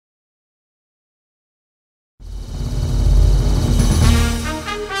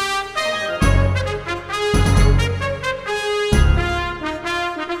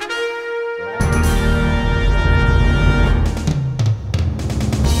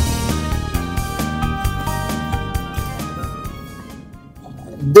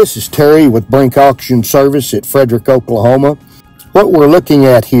This is Terry with Brink Auction Service at Frederick, Oklahoma. What we're looking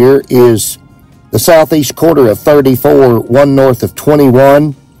at here is the southeast quarter of 34, one north of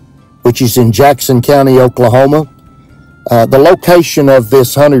 21, which is in Jackson County, Oklahoma. The location of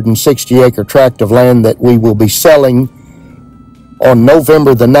this 160-acre tract of land that we will be selling on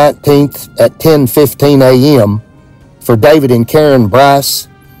November the 19th at 10:15 a.m. for David and Karen Bryce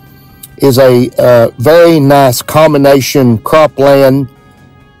is a very nice combination cropland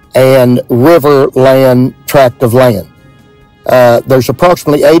and river land tract of land. There's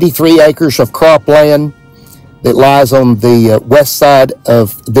approximately 83 acres of cropland that lies on the west side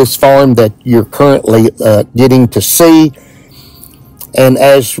of this farm that you're currently getting to see. And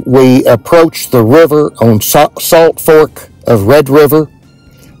as we approach the river on Salt Fork of Red River,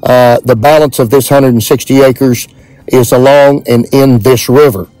 the balance of this 160 acres is along and in this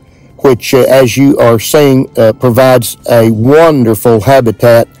river, which, as you are seeing, provides a wonderful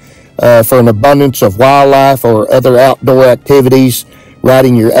habitat for an abundance of wildlife or other outdoor activities,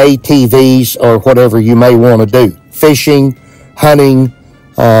 riding your ATVs or whatever you may want to do. Fishing, hunting,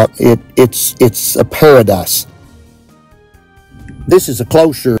 it's a paradise. This is a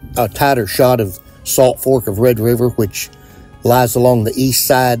tighter shot of Salt Fork of Red River, which lies along the east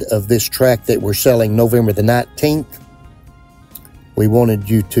side of this tract that we're selling November the 19th. We wanted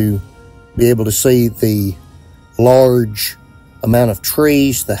you to be able to see the large amount of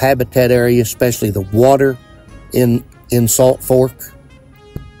trees, the habitat area, especially the water in Salt Fork.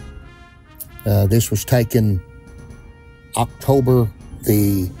 This was taken October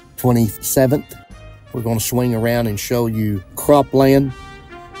the 27th. We're going to swing around and show you cropland.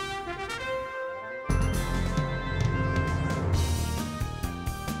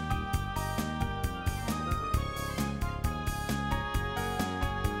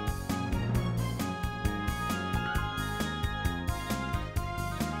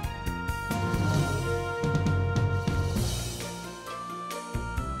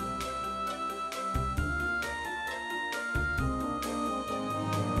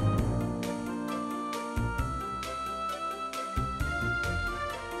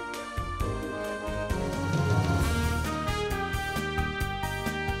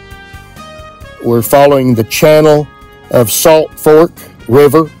 We're following the channel of Salt Fork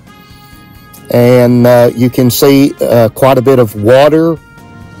River, and you can see quite a bit of water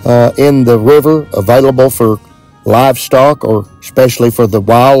in the river available for livestock, or especially for the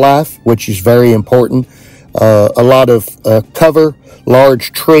wildlife, which is very important. A lot of cover,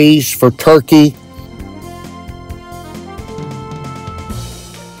 large trees for turkey.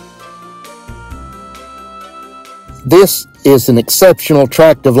 This is an exceptional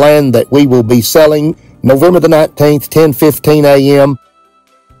tract of land that we will be selling November the 19th, 10:15 a.m.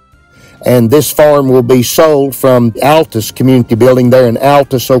 And this farm will be sold from Altus Community Building there in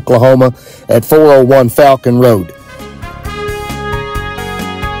Altus, Oklahoma at 401 Falcon Road.